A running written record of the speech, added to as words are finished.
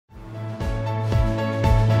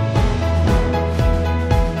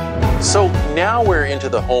Now we're into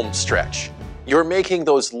the home stretch. You're making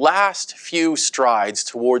those last few strides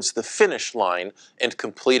towards the finish line and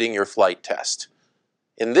completing your flight test.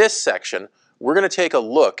 In this section, we're going to take a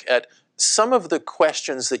look at some of the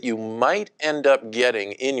questions that you might end up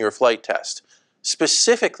getting in your flight test,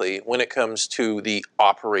 specifically when it comes to the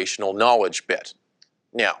operational knowledge bit.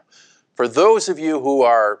 Now, for those of you who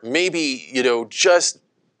are maybe, just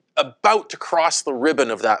about to cross the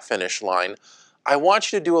ribbon of that finish line, I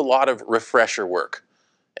want you to do a lot of refresher work.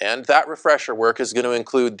 And that refresher work is going to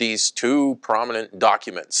include these two prominent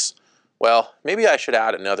documents. Well, maybe I should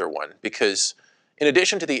add another one, because in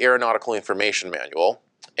addition to the Aeronautical Information Manual,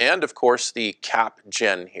 and of course the CAP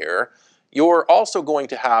Gen here, you're also going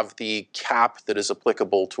to have the CAP that is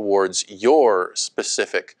applicable towards your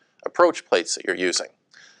specific approach plates that you're using.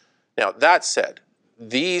 Now, that said,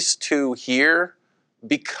 these two here,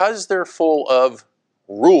 because they're full of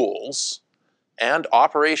rules, and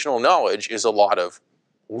operational knowledge is a lot of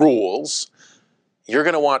rules, you're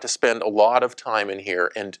going to want to spend a lot of time in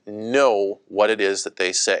here and know what it is that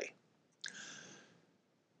they say.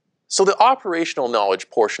 So the operational knowledge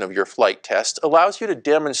portion of your flight test allows you to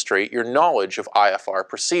demonstrate your knowledge of IFR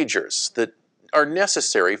procedures that are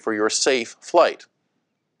necessary for your safe flight.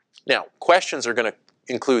 Now, questions are going to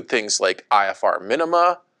include things like IFR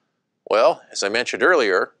minima, well, as I mentioned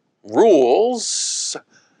earlier, rules,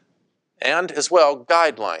 and as well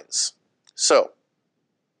guidelines. So,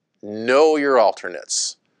 know your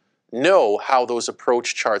alternates. Know how those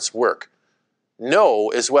approach charts work. Know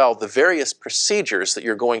as well the various procedures that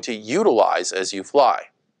you're going to utilize as you fly.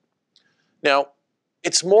 Now,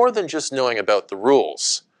 it's more than just knowing about the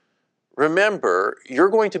rules. Remember, you're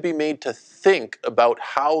going to be made to think about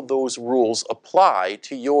how those rules apply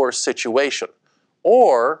to your situation.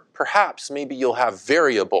 Or perhaps maybe you'll have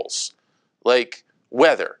variables like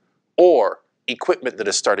weather or equipment that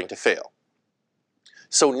is starting to fail.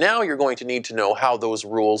 So now you're going to need to know how those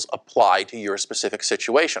rules apply to your specific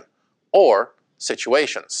situation or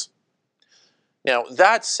situations. Now,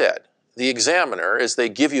 that said, the examiner, as they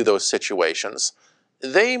give you those situations,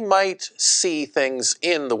 they might see things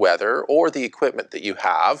in the weather or the equipment that you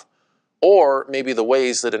have, or maybe the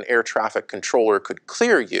ways that an air traffic controller could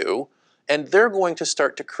clear you, and they're going to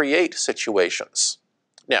start to create situations.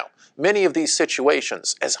 Now, many of these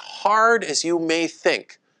situations, as hard as you may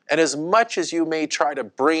think, and as much as you may try to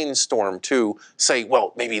brainstorm to say,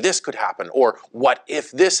 well, maybe this could happen, or what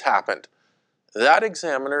if this happened, that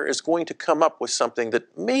examiner is going to come up with something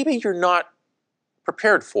that maybe you're not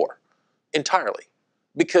prepared for entirely.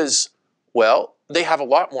 Because, well, they have a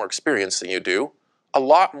lot more experience than you do, a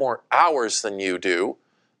lot more hours than you do,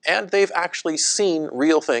 and they've actually seen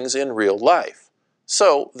real things in real life.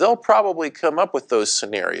 So they'll probably come up with those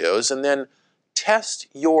scenarios and then test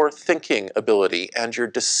your thinking ability and your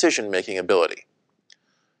decision-making ability.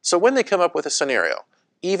 So when they come up with a scenario,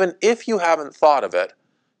 even if you haven't thought of it,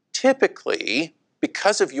 typically,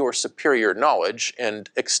 because of your superior knowledge and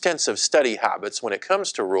extensive study habits when it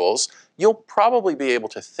comes to rules, you'll probably be able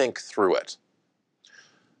to think through it.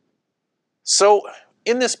 So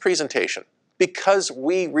in this presentation, because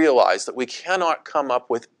we realize that we cannot come up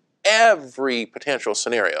with every potential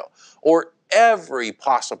scenario or every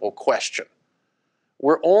possible question,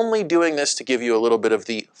 we're only doing this to give you a little bit of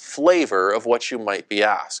the flavor of what you might be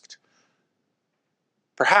asked.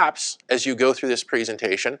 Perhaps, as you go through this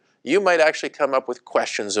presentation, you might actually come up with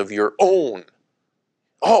questions of your own.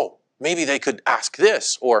 Oh, maybe they could ask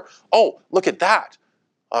this, or, oh, look at that.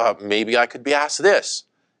 Maybe I could be asked this.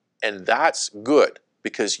 And that's good,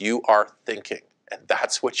 because you are thinking, and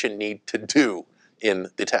that's what you need to do in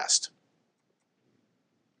the test.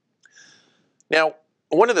 Now,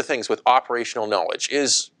 one of the things with operational knowledge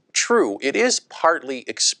is true, it is partly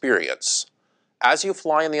experience. As you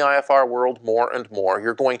fly in the IFR world more and more,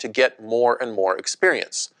 you're going to get more and more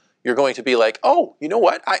experience. You're going to be like, oh, you know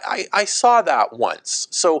what, I saw that once,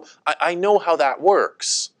 so I know how that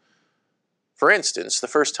works. For instance, the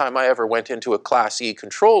first time I ever went into a Class E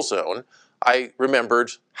control zone, I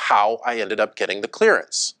remembered how I ended up getting the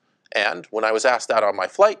clearance. And when I was asked that on my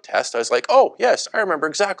flight test, I was like, oh, yes, I remember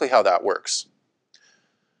exactly how that works.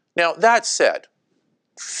 Now, that said,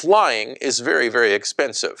 flying is very, very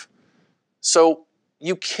expensive. So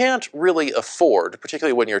you can't really afford,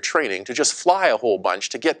 particularly when you're training, to just fly a whole bunch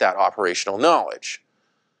to get that operational knowledge.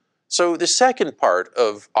 So the second part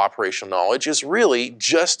of operational knowledge is really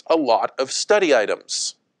just a lot of study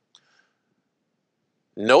items.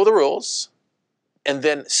 Know the rules, and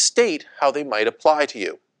then state how they might apply to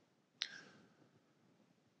you.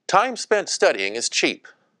 Time spent studying is cheap,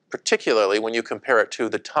 particularly when you compare it to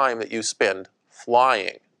the time that you spend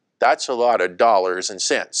flying. That's a lot of dollars and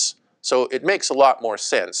cents. So it makes a lot more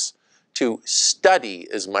sense to study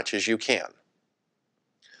as much as you can.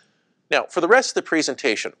 Now, for the rest of the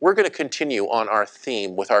presentation, we're going to continue on our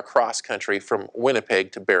theme with our cross-country from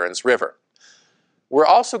Winnipeg to Barons River. We're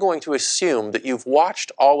also going to assume that you've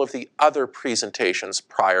watched all of the other presentations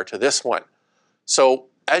prior to this one. So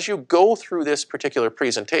as you go through this particular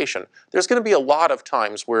presentation, there's going to be a lot of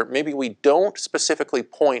times where maybe we don't specifically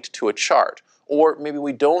point to a chart, or maybe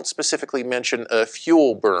we don't specifically mention a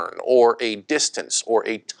fuel burn, or a distance, or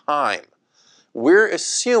a time. We're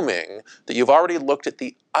assuming that you've already looked at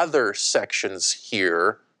the other sections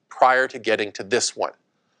here prior to getting to this one.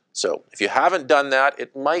 So if you haven't done that,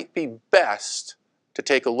 it might be best to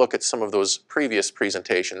take a look at some of those previous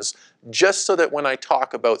presentations, just so that when I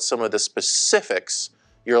talk about some of the specifics,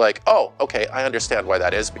 you're like, oh, okay, I understand why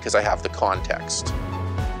that is because I have the context.